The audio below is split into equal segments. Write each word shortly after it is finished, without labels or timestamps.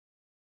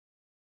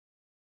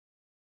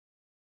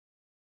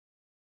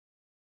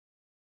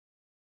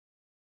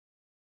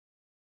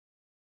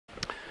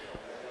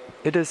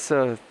It is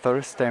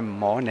Thursday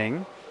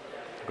morning.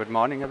 Good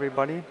morning,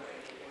 everybody.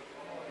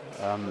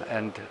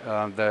 And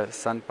the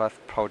Sunbath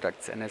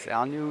Products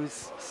NSR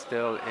news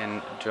still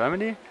in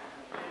Germany.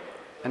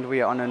 And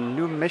we are on a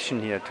new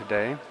mission here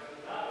today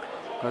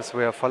because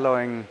we are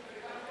following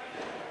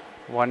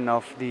one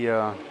of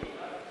the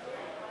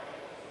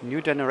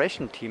new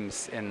generation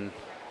teams in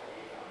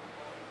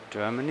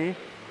Germany,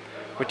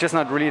 which is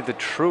not really the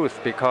truth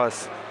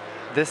because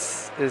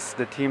this is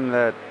the team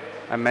that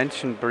I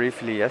mentioned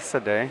briefly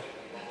yesterday.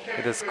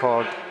 It is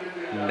called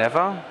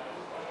Never,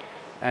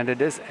 and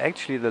it is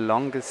actually the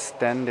longest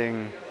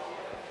standing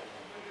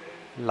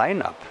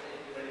lineup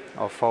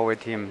of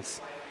forward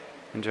teams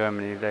in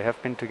Germany. They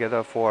have been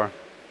together for,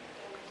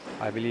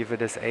 I believe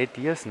it is 8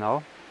 years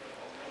now.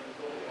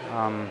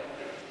 And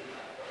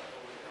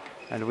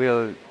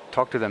we'll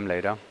talk to them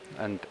later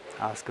and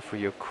ask a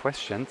few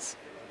questions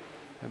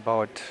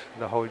about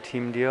the whole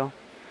team deal.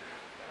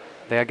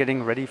 They are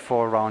getting ready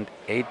for round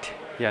 8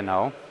 here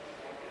now.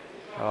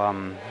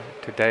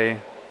 Today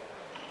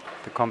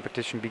the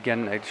competition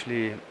began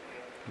actually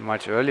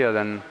much earlier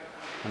than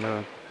on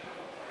the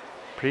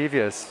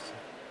previous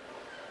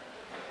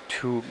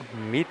 2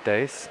 meet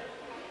days.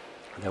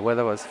 The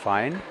weather was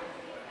fine,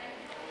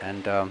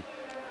 and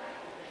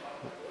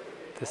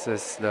this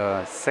is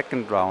the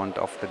second round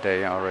of the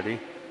day already,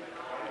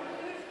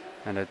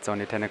 and it's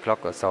only 10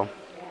 o'clock or so.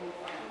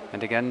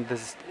 And again,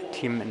 this is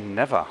Team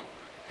Never,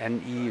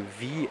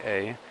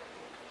 N-E-V-A,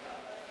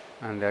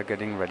 and they're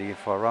getting ready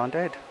for round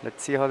 8.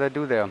 Let's see how they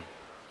do their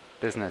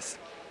business.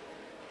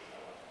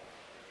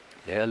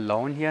 They're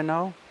alone here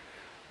now.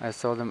 I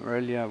saw them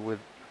earlier with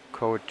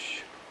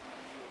coach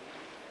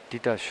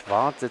Dieter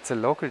Schwarz. It's a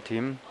local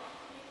team.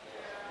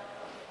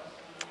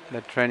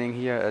 They're training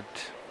here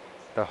at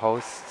the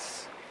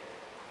host's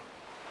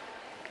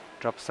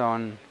drop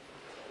zone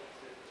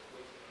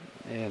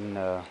in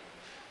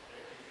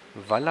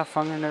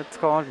Wallerfangen, it's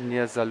called,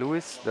 near Saar,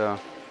 the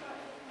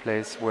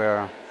place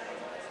where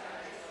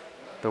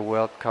the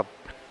World Cup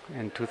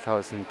in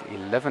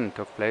 2011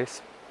 took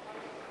place.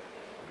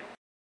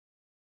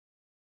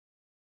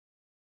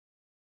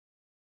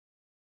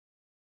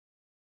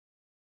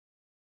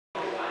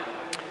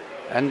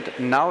 And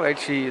now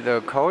actually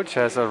the coach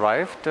has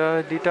arrived,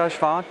 Dieter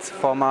Schwarz,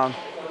 former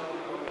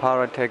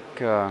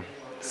Paratech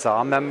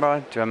Saar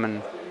member,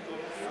 German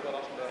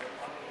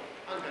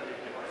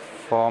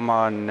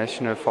former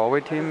national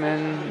forward team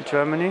in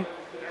Germany.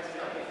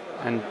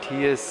 And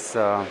he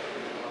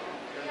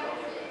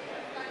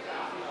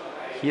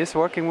is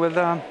working with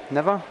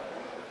Never.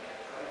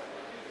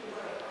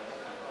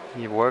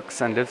 He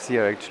works and lives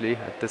here actually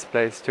at this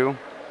place too.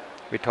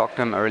 We talked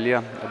to him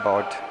earlier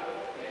about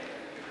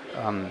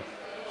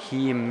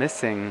he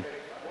missing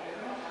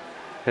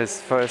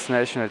his first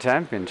national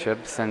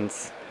championship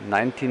since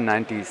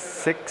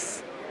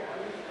 1996,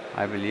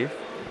 I believe.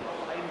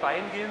 Ein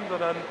Bein gehen,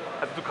 sondern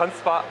also du kannst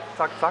zwar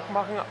zack zack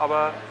machen,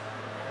 aber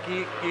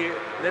geh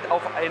nicht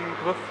auf einen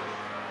Griff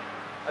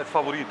als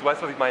Favorit. Du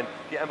weißt, was ich meine.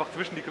 Geh einfach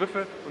zwischen die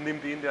Griffe und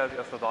nimm den, der als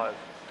erster da ist.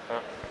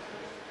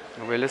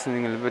 Ja. We're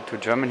listening a little bit to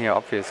German here,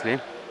 obviously.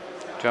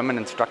 German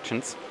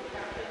instructions.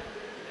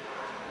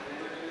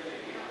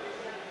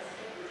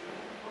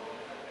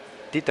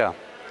 Dieter,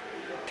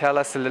 tell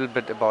us a little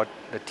bit about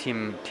the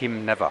Team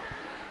Never.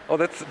 Oh,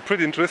 that's a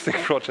pretty interesting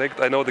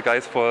project. I know the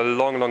guys for a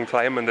long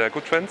time and they're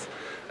good friends.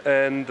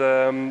 And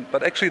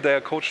but actually they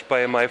are coached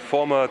by my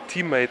former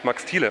teammate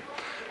Max Thiele.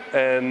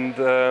 And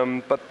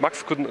but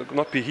Max could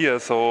not be here.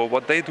 So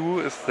what they do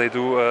is they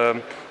do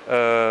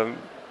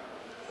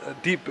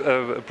deep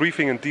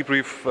briefing and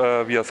debrief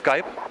via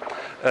Skype.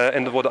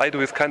 And what I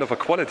do is kind of a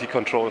quality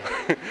control.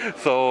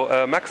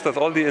 So Max does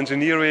all the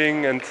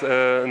engineering and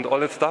all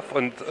that stuff.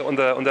 And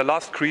on the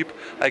last creep,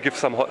 I give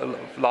some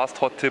last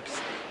hot tips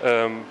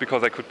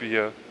because I could be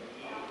here,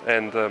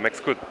 and Max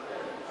could.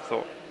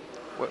 So,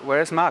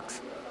 where is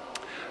Max?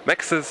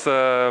 Max is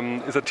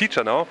a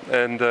teacher now,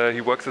 and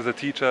he works as a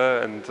teacher,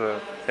 and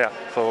yeah,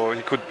 so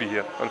he could be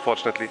here.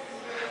 Unfortunately,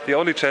 the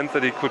only chance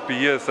that he could be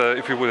here is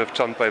if he would have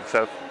jumped by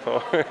himself.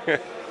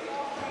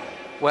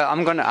 Well,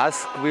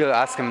 we'll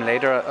ask him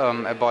later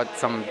about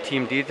some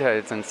team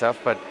details and stuff,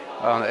 but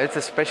it's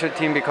a special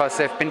team because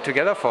they've been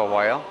together for a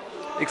while.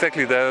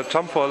 Exactly, they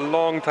jumped for a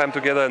long time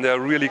together and they're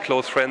really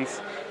close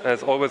friends.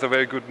 There's always a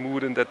very good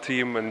mood in that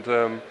team, and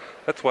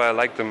that's why I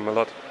like them a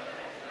lot.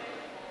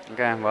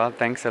 Okay, well,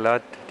 thanks a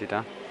lot,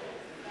 Dieter.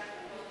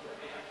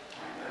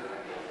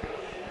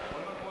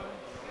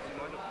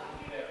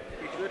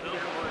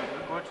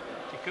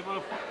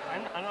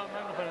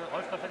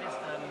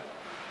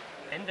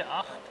 Ende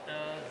 8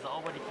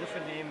 sauber die Griffe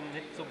nehmen,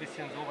 nicht so ein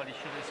bisschen so, weil die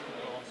Schritte ist gut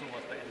auch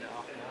sowas bei Ende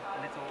 8. Ne?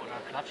 Nicht so oder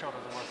Klatscher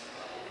oder sowas.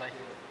 Vielleicht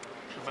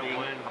schon beim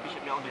Rollen. Habe ich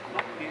mir auch eine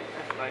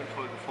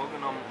Reihenfolge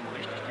vorgenommen, um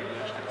richtig die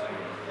Schritte zu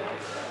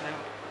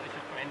nehmen. Ich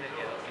würde am Ende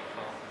eher das Sieg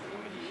fahren.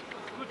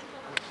 Gut,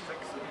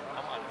 6,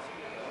 haben alles.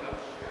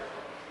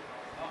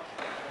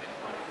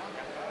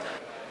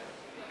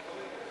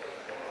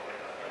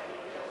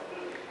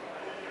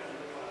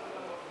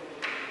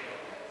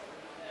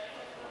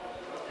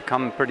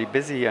 become pretty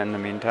busy in the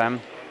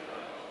meantime.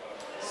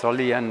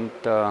 Solly and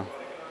FSZ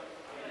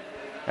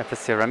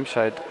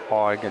Remscheid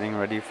are getting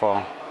ready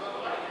for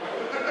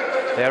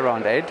their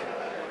round 8,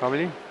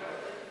 probably.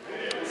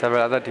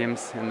 Several other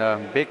teams in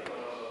the big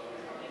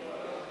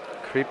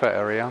creeper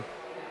area.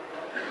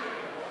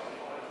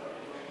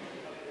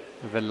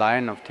 The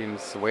line of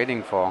teams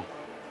waiting for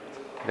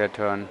their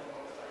turn.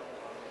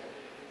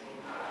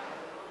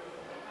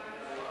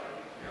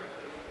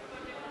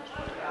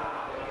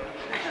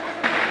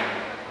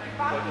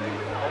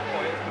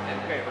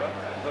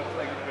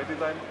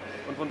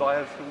 Und von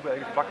daher ist es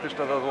eigentlich praktisch,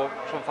 dass er so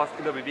schon fast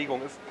in der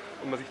Bewegung ist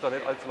und man sich da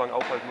nicht allzu lange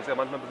aufhalten muss. Ja,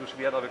 manchmal ein bisschen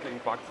schwer, da wirklich in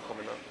den Quark zu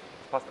kommen. Ne?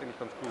 Das passt eigentlich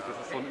ganz gut. Das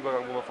ist so ein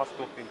Übergang, wo man fast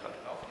durchgehen kann.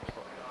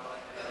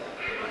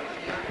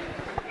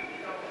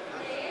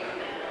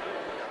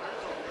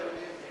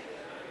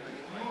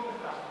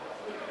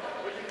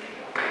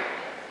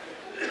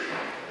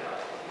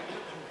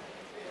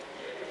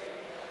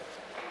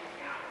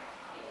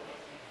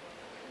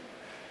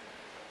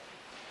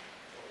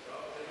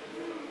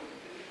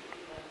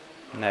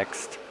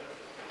 Next.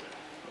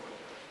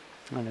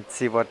 And let's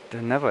see what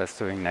Never is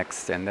doing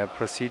next in their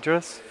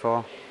procedures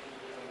for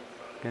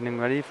getting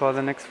ready for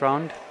the next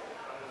round.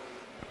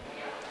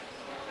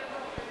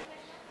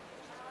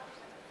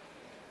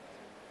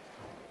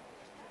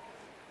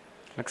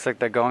 Looks like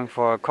they're going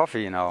for a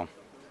coffee now.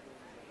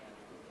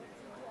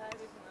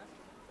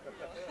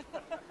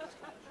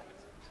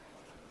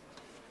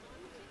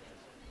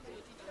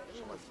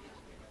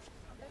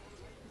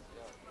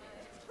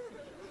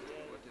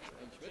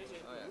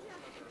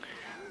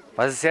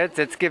 Was ist jetzt?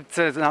 Jetzt gibt's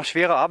nach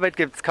schwerer Arbeit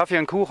gibt's Kaffee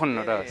und Kuchen,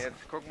 oder was?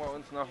 Jetzt gucken wir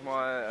uns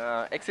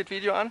nochmal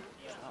Exit-Video an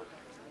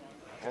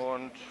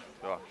und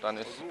ja, dann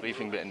ist das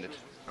Briefing beendet.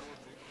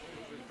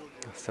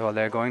 So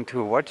they're going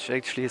to watch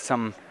actually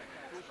some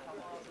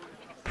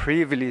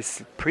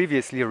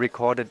previously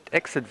recorded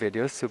exit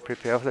videos to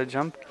prepare for the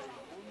jump.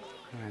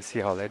 Let's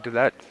see how they do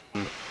that.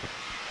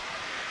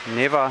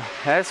 Neva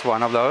has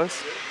one of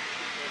those,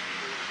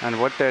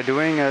 and what they're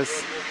doing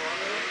is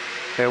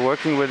they're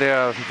working with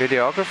their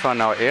videographer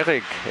now,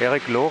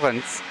 Eric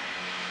Lorenz,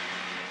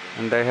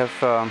 and they have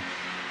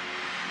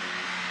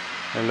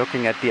they're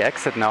looking at the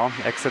exit now.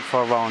 Exit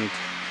for round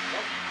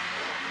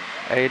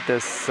 8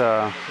 is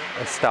a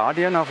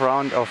stadion of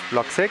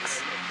block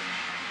 6,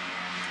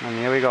 and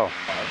here we go.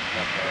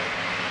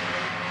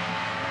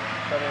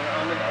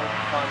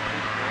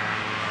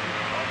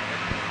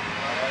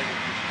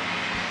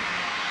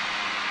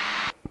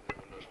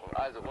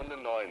 Also Runde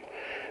 9.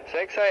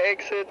 6er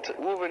Exit,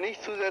 Uwe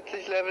nicht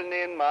zusätzlich Level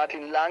nehmen,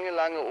 Martin lange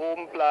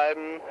oben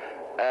bleiben,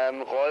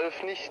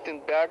 Rolf nicht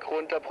den Berg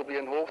runter,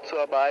 probieren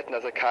hochzuarbeiten,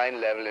 dass er kein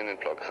Level in den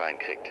Block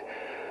reinkriegt.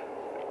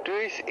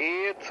 Durchs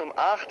E zum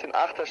 8, den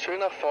 8er schön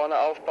nach vorne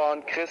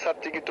aufbauen. Chris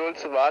hat die Geduld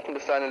zu warten,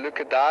 bis seine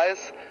Lücke da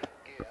ist.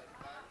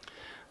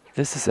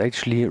 This is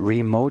actually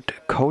remote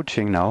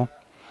coaching now,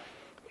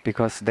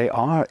 because they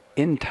are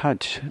in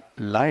touch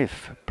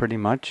live pretty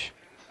much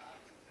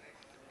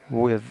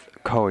with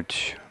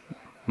Coach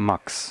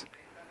Max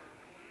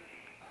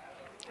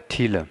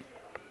Thiele,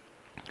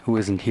 who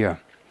isn't here.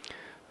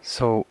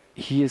 So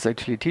he is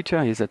actually a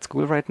teacher, he's at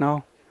school right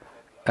now,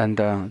 and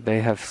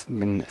they have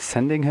been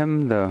sending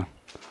him the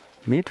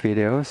meet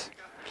videos,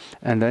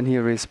 and then he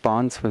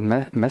responds with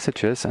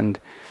messages and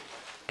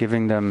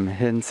giving them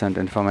hints and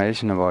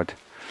information about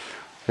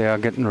they are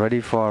getting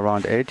ready for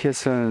round 8 here.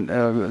 So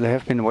they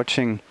have been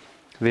watching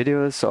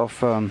videos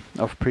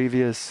of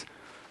previous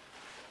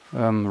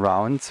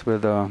rounds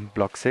with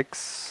block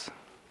 6,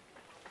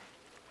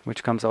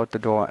 which comes out the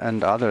door,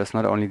 and others,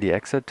 not only the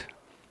exit,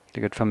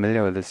 to get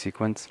familiar with the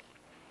sequence.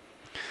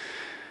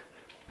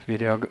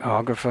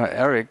 Videographer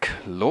Eric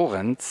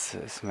Lorenz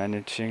is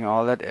managing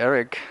all that.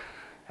 Eric,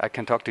 I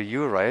can talk to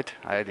you, right?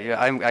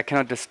 I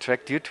cannot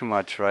distract you too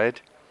much,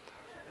 right?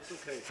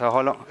 It's okay. So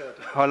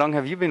how long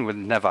have you been with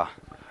Never?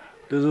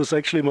 This is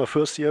actually my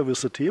first year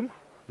with the team.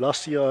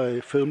 Last year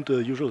I filmed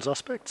The Usual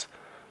Suspects,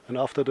 and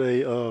after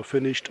they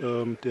finished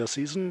their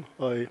season,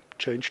 I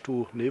changed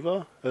to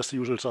Never, as The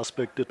Usual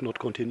Suspect did not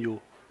continue.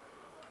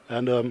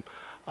 And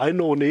I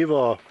know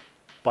Never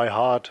by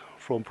heart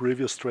from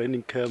previous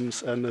training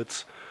camps, and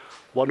it's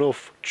one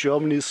of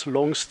Germany's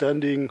longest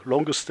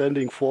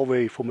standing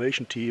four-way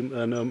formation team,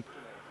 and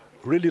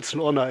really it's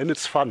an honor and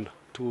it's fun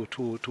to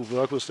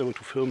work with them and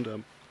to film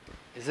them.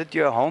 Is it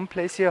your home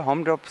place here,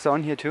 home drop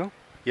zone here too?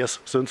 Yes,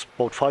 since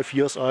about 5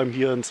 years I'm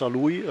here in Saar,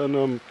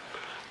 and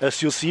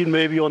as you've seen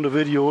maybe on the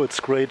video, it's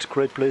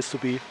great place to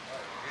be.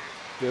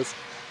 Yes.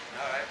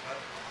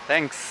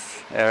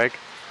 Thanks, Eric.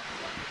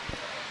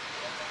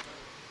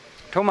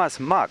 Thomas,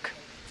 Mark,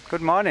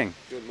 good morning.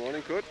 Good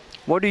morning, good.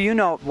 What do you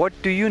know? What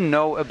do you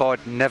know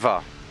about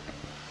Never?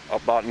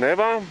 About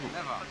Never?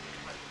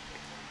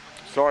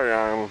 Sorry,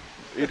 I'm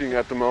eating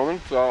at the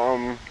moment.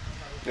 So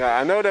yeah,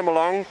 I know them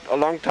a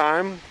long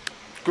time.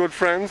 Good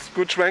friends,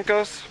 good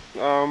schwenkers.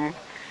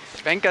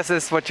 Schwenkers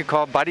is what you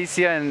call buddies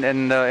here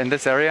in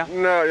this area?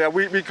 No, yeah,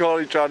 we call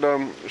each other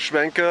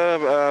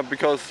Schwenker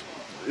because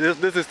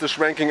this is the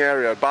schwenking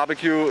area.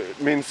 Barbecue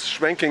means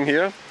schwenking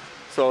here.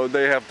 so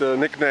they have the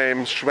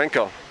nickname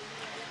Schwenker.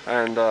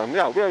 And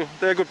yeah,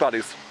 they're good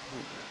buddies.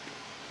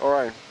 All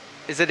right.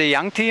 Is it a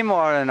young team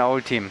or an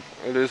old team?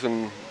 It is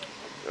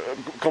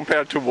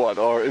compared to what,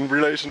 or in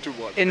relation to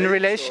what? In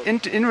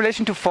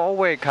relation to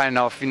four-way, kind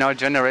of,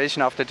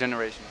 generation after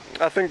generation.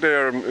 I think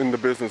they're in the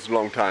business a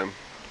long time,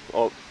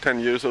 10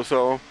 years or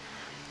so.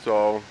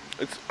 So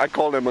I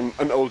call them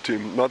an old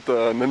team, not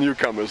the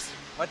newcomers.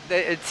 But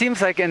it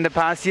seems like in the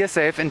past years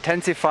they've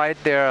intensified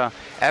their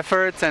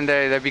efforts and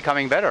they're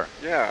becoming better.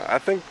 Yeah, I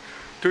think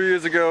 2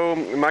 years ago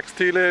Max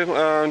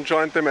Thiele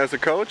joined them as a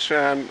coach,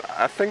 and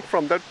I think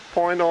from that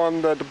point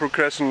on the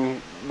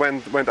progression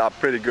went up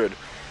pretty good.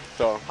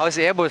 So how's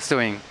Airbus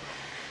doing?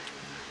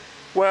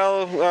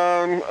 Well,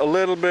 a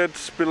little bit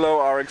below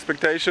our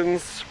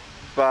expectations,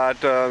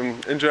 but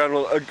in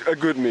general a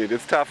good meet.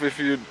 It's tough if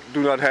you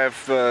do not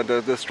have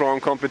the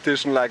strong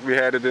competition like we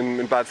had it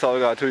in Bad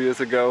Salga 2 years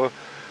ago.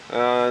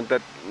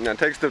 That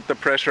takes the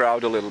pressure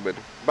out a little bit.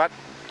 But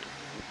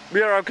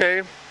we are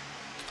okay,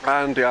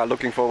 and yeah,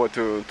 looking forward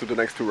to the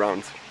next 2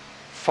 rounds.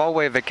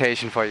 Four-way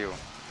vacation for you.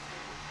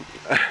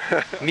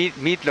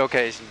 meet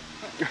location.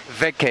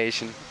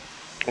 Vacation.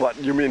 What,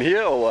 you mean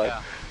here or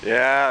what?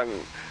 Yeah,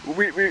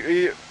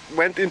 we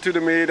went into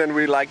the meet and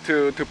we like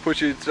to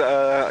push each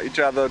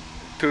other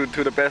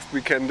to the best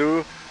we can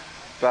do.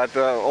 But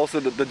also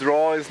the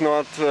draw is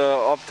not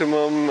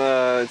optimum.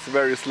 It's a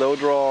very slow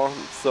draw,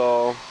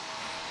 so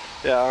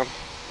yeah,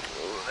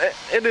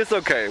 it is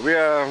okay. We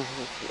are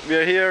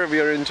here.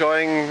 We are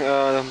enjoying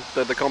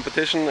the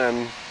competition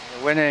and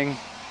winning.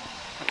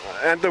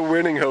 And the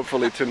winning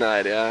hopefully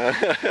tonight. Yeah.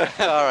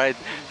 All right.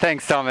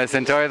 Thanks, Thomas.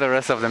 Enjoy the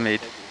rest of the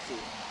meet.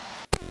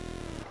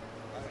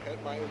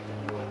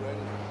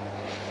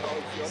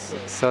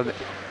 So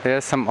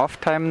there's some off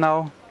time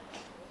now.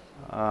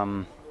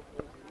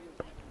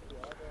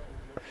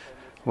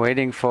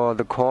 Waiting for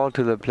the call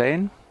to the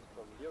plane.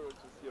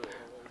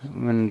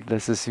 When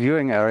this is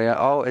viewing area.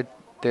 Oh,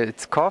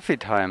 it's coffee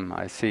time,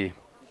 I see.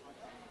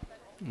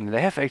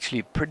 They have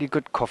actually pretty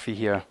good coffee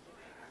here.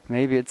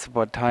 Maybe it's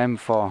about time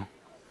for...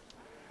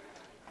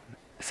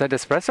 Is that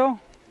espresso?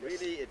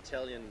 Really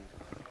Italian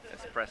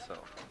espresso.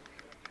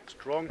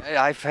 Strong.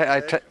 I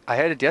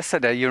had it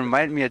yesterday. You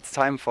remind me it's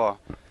time for...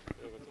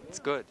 It's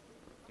good.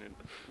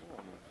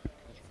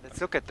 Let's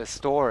look at the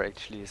store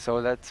actually.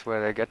 So that's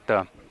where they get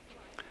the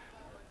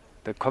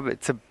coffee.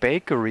 It's a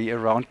bakery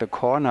around the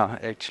corner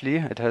actually.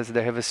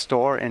 They have a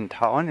store in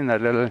town, in a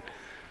little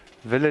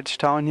village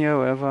town here,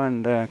 wherever,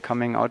 and they're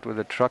coming out with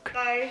a truck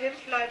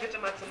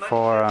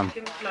for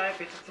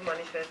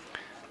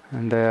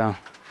and they're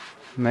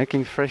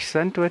making fresh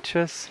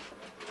sandwiches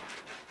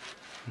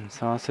and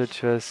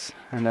sausages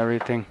and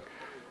everything.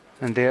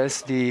 And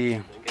there's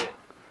the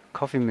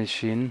coffee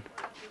machine.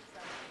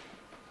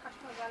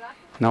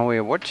 Now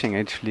we're watching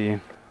actually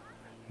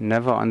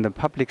never on the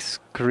public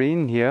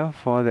screen here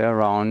for the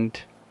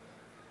around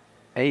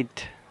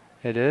 8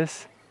 it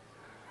is.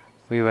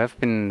 We have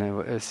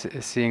been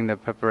seeing the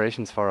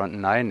preparations for around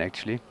 9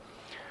 actually.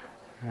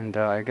 And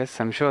I guess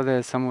I'm sure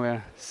there's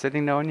somewhere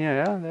sitting down here.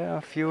 Yeah, there are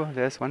a few.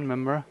 There's one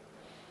member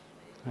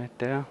right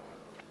there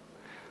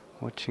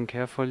watching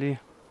carefully.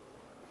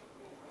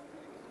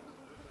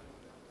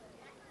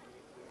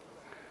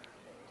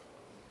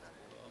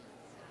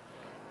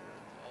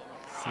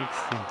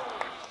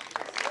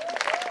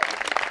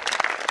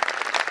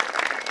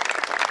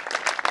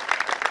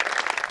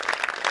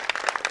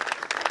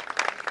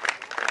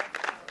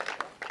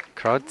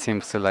 Crowd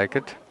seems to like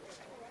it.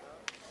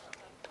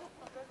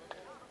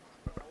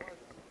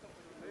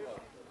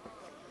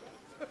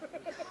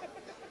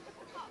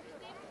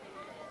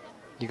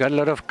 You got a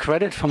lot of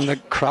credit from the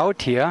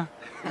crowd here.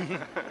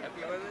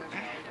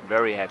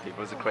 Very happy. It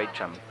was a great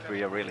jump.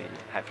 We are really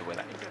happy with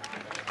that.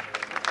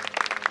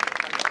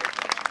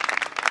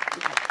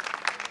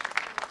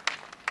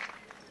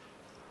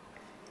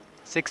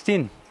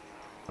 $16.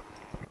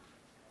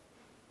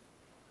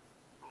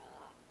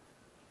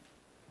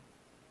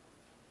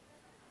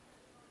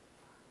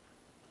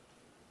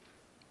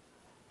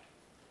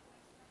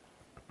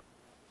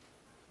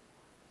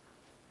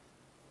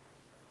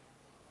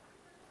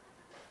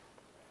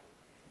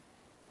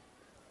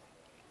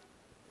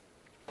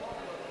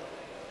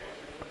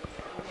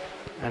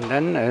 And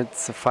then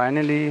it's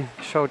finally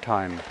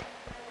showtime.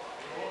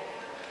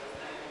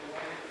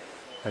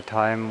 A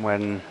time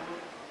when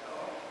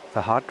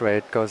the heart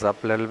rate goes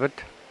up a little bit.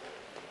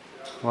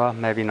 Well,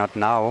 maybe not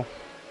now,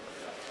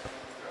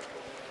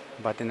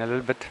 but in a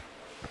little bit.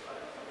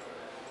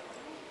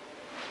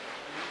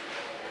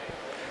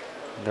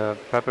 The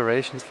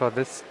preparations for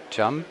this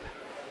jump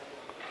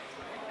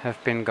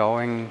have been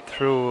going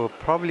through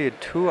probably a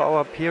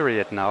 2-hour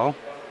period now.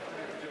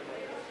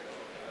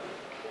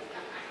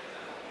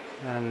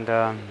 And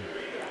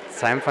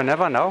it's time for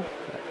never now.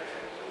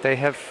 They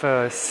have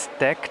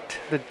stacked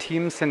the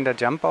teams in the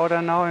jump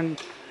order now and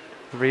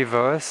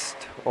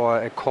reversed or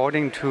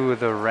according to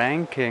the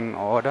ranking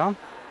order,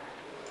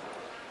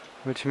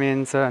 which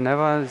means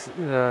Never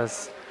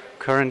is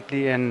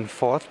currently in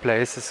 4th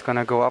place, is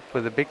gonna go up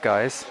with the big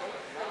guys.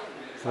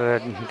 the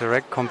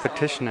direct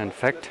competition, in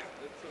fact.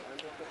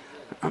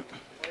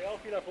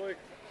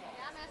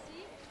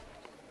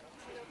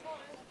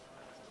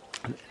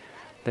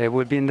 They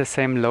will be in the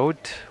same load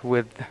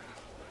with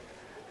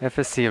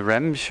FSZ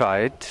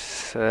Remscheid,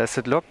 as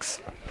it looks.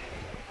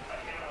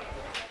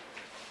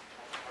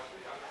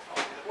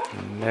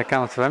 And there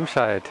comes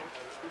Remscheid.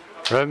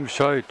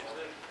 Remscheid.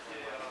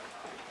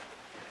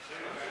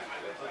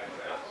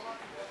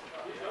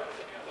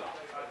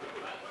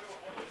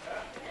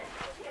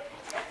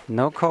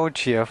 No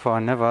coach here for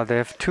Never. They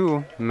have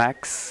two,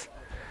 Max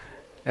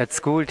at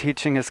school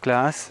teaching his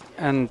class,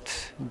 and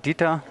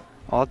Dieter,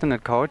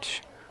 alternate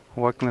coach,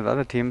 working with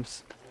other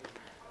teams.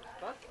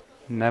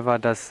 Never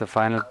does the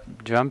final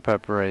jump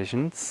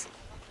preparations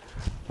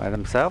by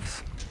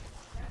themselves.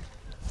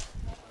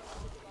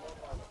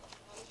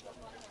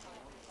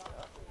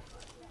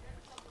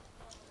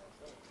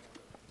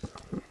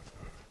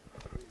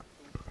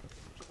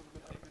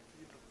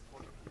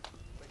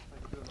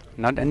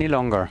 Not any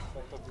longer.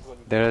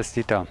 There is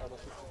Dieter.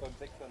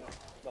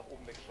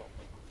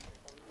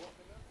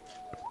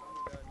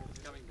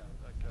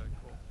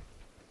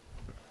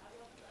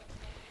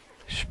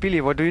 Spili,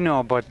 what do you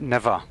know about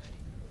Never?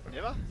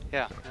 Never?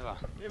 Yeah, Never.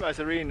 Never is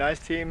a really nice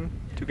team,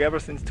 together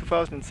since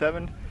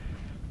 2007.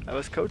 I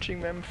was coaching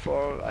them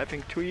for, I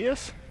think, 2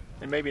 years,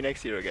 and maybe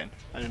next year again.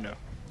 I don't know.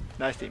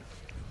 Nice team.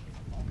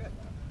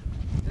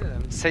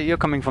 Say you're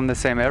coming from the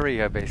same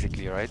area,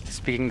 basically, right?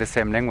 Speaking the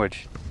same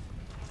language.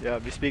 Yeah,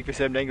 we speak the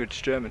same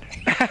language, German.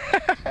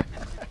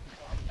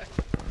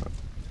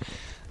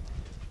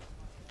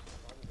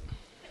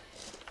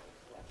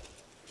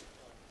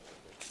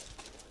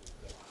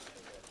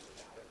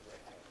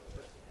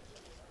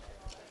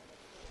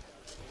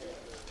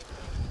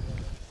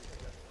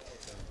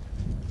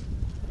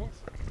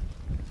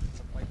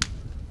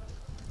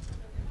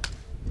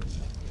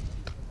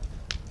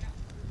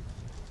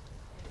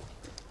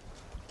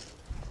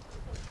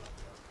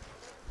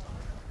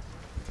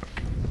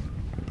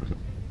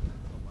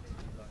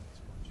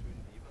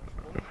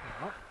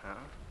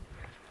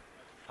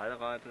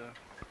 Fallreite,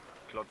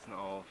 Klotzen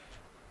auf,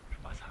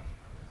 Spaß haben.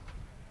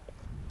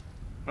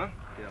 Ne?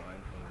 Der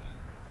Reihenfolge.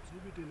 So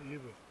wie den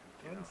Ewe.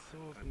 Ganz so,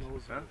 genau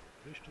so. Ja?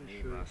 Richtig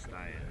Neber schön.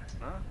 Style.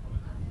 Ne?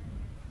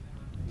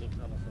 Nichts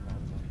anderes zu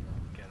machen.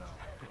 Genau.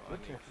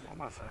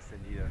 Was hast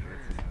denn hier?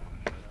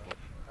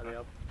 Alle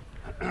ab.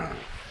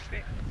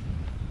 Steh.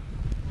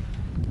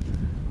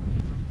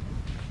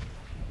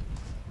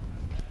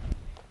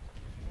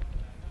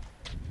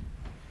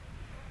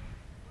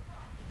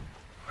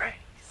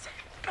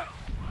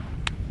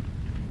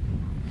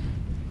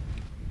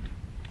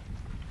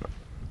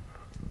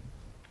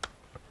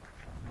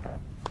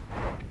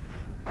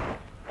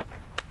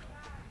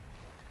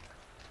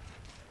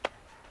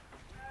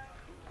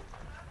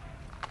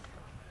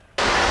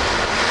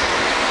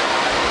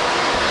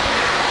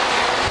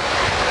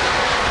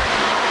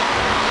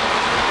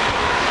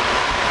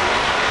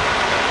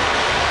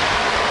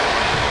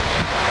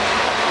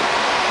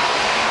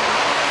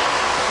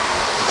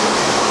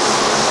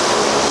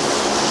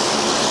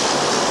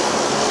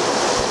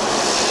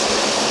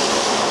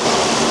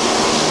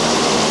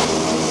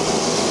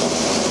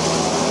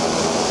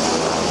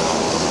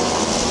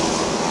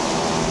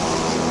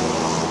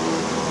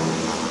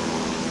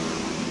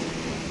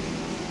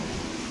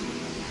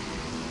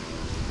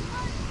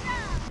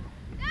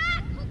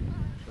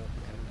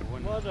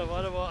 Da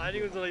waren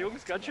einige unserer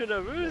Jungs ganz schön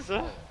nervös, ne?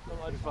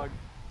 Am Anfang.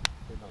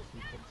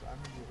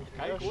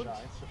 Kein Grund.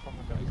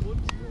 Kein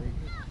Grund.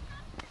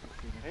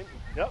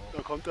 Ja,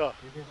 da kommt er.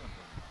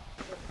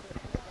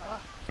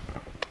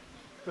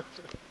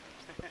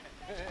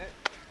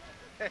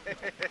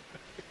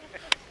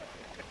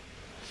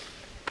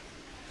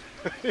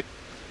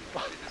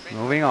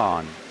 Moving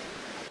on.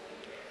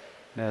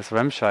 There's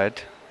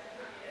Remscheid,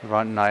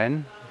 round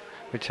 9,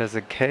 which has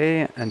a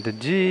K and a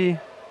G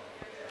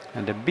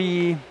and a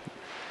B,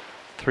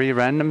 3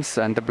 randoms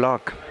and a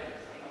block.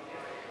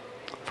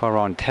 For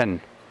round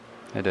 10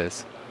 it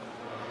is.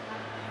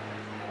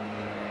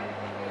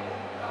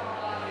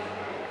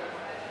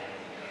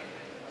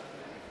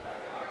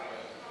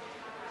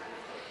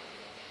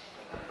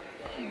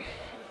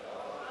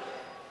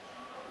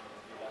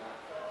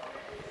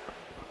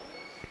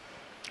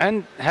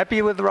 And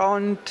happy with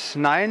round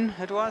 9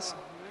 it was?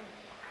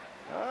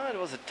 It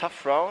was a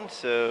tough round,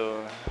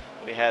 so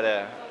we had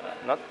a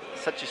not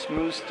such a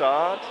smooth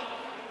start,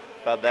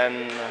 but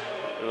then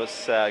it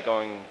was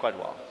going quite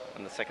well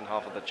in the second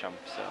half of the jump.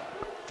 So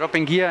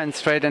Dropping gear and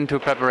straight into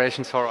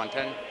preparations for round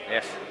 10.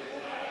 yes.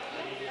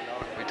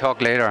 We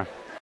talk later.